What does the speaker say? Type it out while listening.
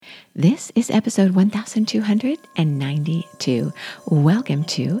This is episode 1292. Welcome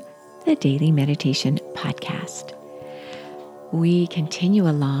to the Daily Meditation Podcast. We continue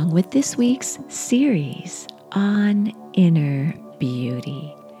along with this week's series on inner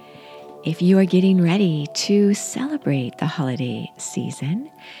beauty. If you are getting ready to celebrate the holiday season,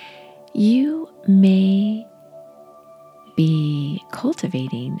 you may be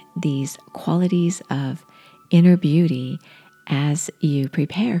cultivating these qualities of inner beauty as you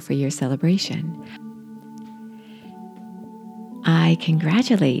prepare for your celebration. I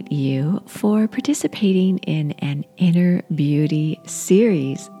congratulate you for participating in an inner beauty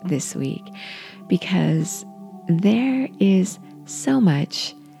series this week, because there is so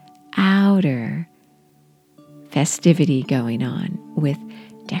much outer festivity going on with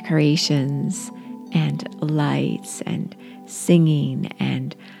decorations and lights and singing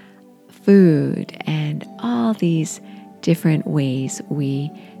and food and all these different ways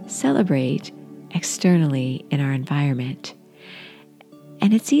we celebrate externally in our environment.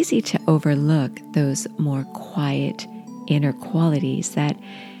 And it's easy to overlook those more quiet inner qualities that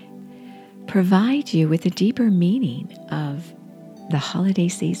provide you with a deeper meaning of the holiday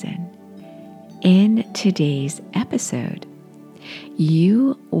season. In today's episode,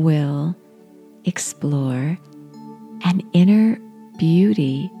 you will explore an inner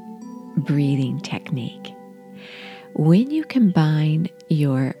beauty breathing technique. When you combine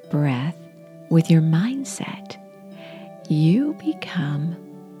your breath with your mindset, you become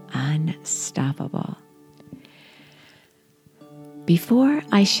unstoppable. Before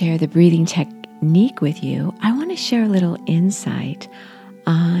I share the breathing technique with you, I want to share a little insight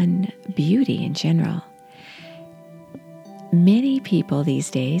on beauty in general. Many people these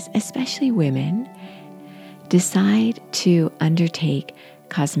days, especially women, decide to undertake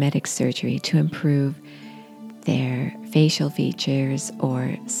cosmetic surgery to improve their facial features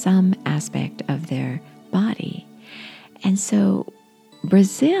or some aspect of their body. And so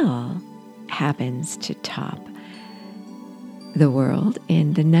Brazil happens to top the world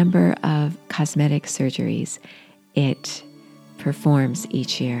in the number of cosmetic surgeries it performs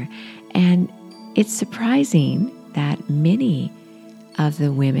each year. And it's surprising that many of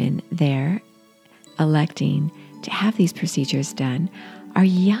the women there electing to have these procedures done are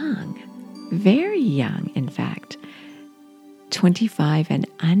young. Very young, in fact, 25 and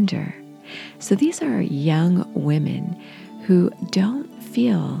under. So these are young women who don't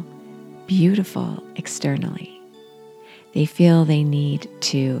feel beautiful externally. They feel they need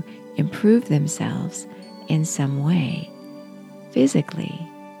to improve themselves in some way, physically,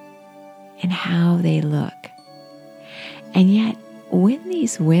 in how they look. And yet, when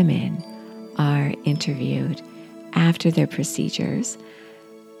these women are interviewed after their procedures,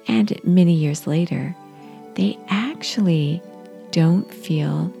 and many years later, they actually don't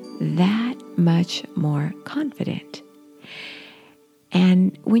feel that much more confident.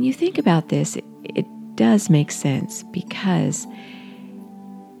 And when you think about this, it does make sense, because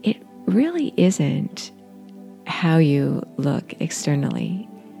it really isn't how you look externally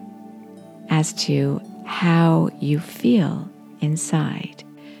as to how you feel inside.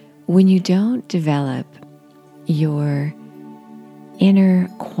 When you don't develop your inner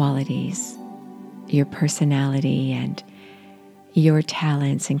qualities, your personality and your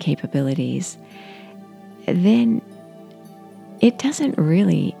talents and capabilities, then it doesn't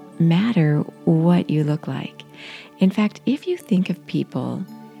really matter what you look like. In fact, if you think of people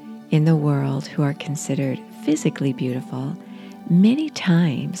in the world who are considered physically beautiful, many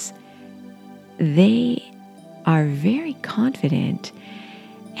times they are very confident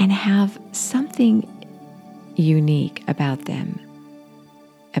and have something unique about them,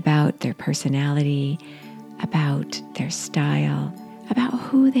 about their personality, about their style, about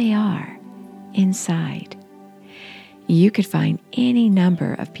who they are inside. You could find any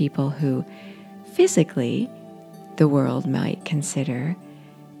number of people who physically the world might consider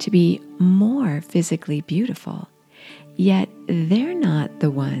to be more physically beautiful, yet they're not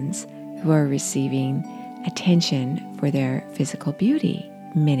the ones who are receiving attention for their physical beauty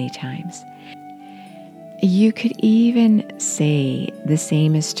many times. You could even say the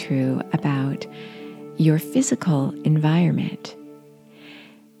same is true about your physical environment.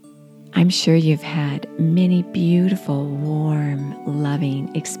 I'm sure you've had many beautiful, warm,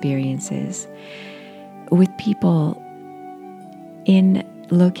 loving experiences with people in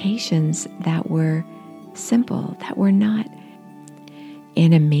locations that were simple, that were not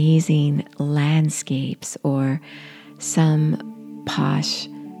in amazing landscapes or some posh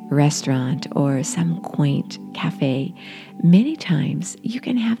restaurant or some quaint cafe. Many times you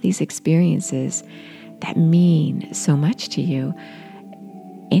can have these experiences that mean so much to you,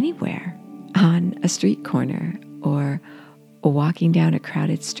 anywhere, on a street corner or walking down a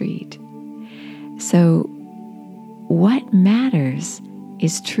crowded street. So what matters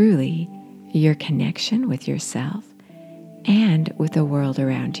is truly your connection with yourself and with the world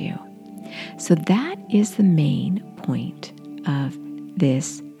around you. So that is the main point of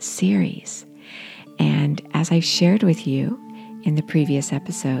this series. And as I've shared with you in the previous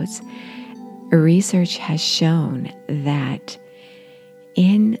episodes, research has shown that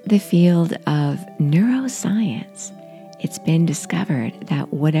in the field of neuroscience, it's been discovered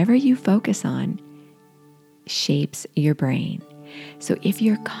that whatever you focus on shapes your brain. So if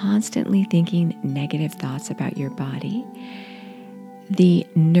you're constantly thinking negative thoughts about your body, the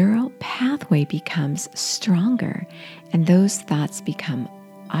neural pathway becomes stronger and those thoughts become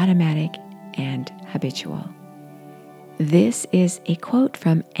automatic and habitual. This is a quote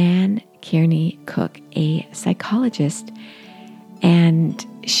from Anne Kearney Cook, a psychologist, and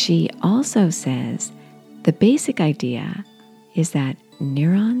she also says the basic idea is that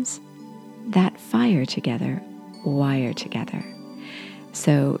neurons that fire together wire together.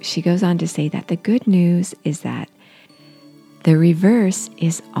 So she goes on to say that the good news is that the reverse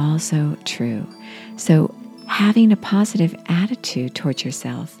is also true. So having a positive attitude towards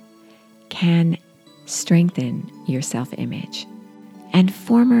yourself can strengthen your self-image. And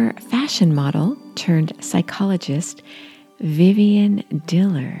former fashion model turned psychologist Vivian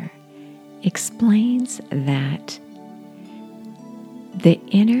Diller explains that the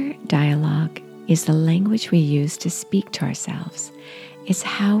inner dialogue is the language we use to speak to ourselves. It's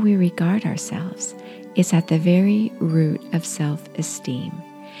how we regard ourselves. It's at the very root of self-esteem.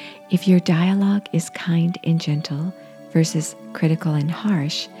 If your dialogue is kind and gentle versus critical and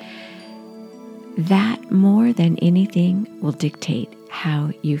harsh, that more than anything will dictate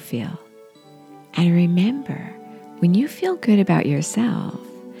how you feel. And remember, when you feel good about yourself,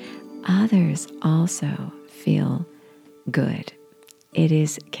 others also feel good. It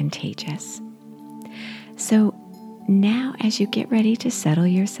is contagious. So now, as you get ready to settle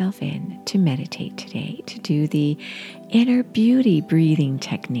yourself in to meditate today, to do the inner beauty breathing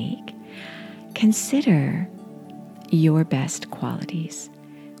technique, consider your best qualities.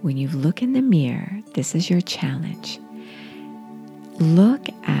 When you look in the mirror, this is your challenge. Look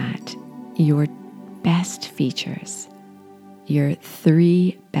at your best features, your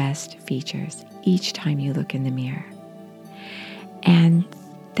 3 best features each time you look in the mirror. And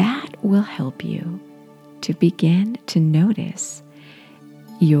that will help you to begin to notice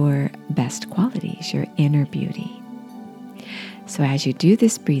your best qualities, your inner beauty. So as you do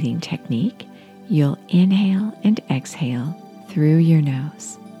this breathing technique, you'll inhale and exhale through your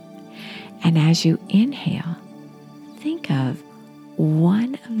nose. And as you inhale, think of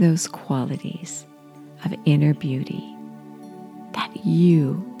one of those qualities of inner beauty that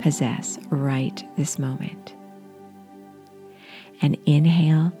you possess right this moment. And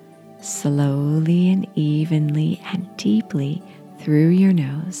inhale slowly and evenly and deeply through your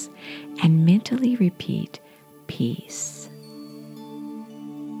nose and mentally repeat peace.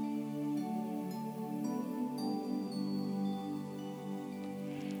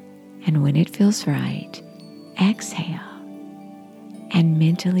 And when it feels right, exhale and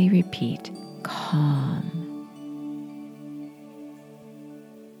mentally repeat calm.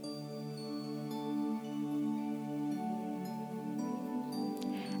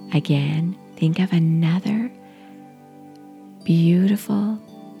 Again, think of another beautiful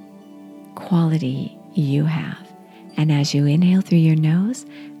quality you have. And as you inhale through your nose,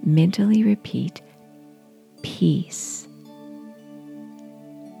 mentally repeat peace.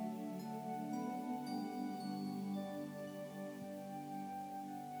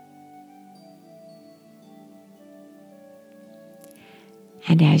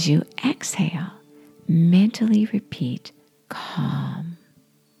 And as you exhale, mentally repeat calm.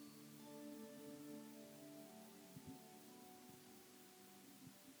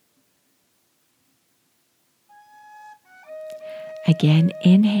 Again,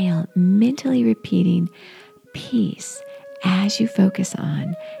 inhale, mentally repeating peace as you focus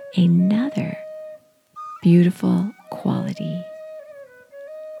on another beautiful quality.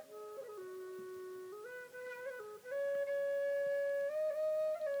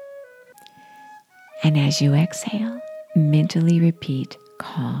 And as you exhale, mentally repeat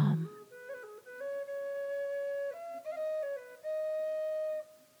calm.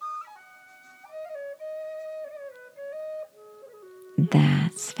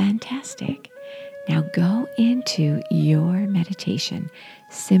 That's fantastic. Now go into your meditation,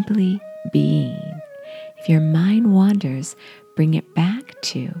 simply being. If your mind wanders, bring it back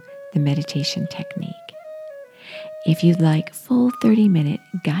to the meditation technique. If you'd like full 30-minute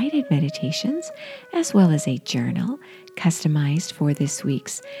guided meditations, as well as a journal customized for this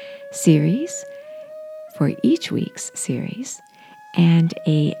week's series, for each week's series, and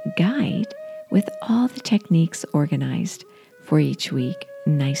a guide with all the techniques organized for each week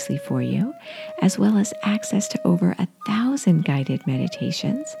nicely for you, as well as access to over 1,000 guided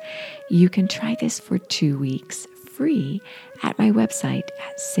meditations, you can try this for 2 weeks free at my website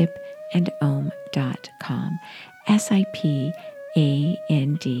at sipandom.com,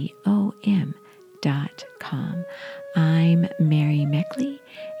 SIPANDOM.com. I'm Mary Meckley,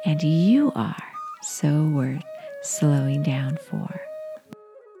 and you are so worth slowing down for.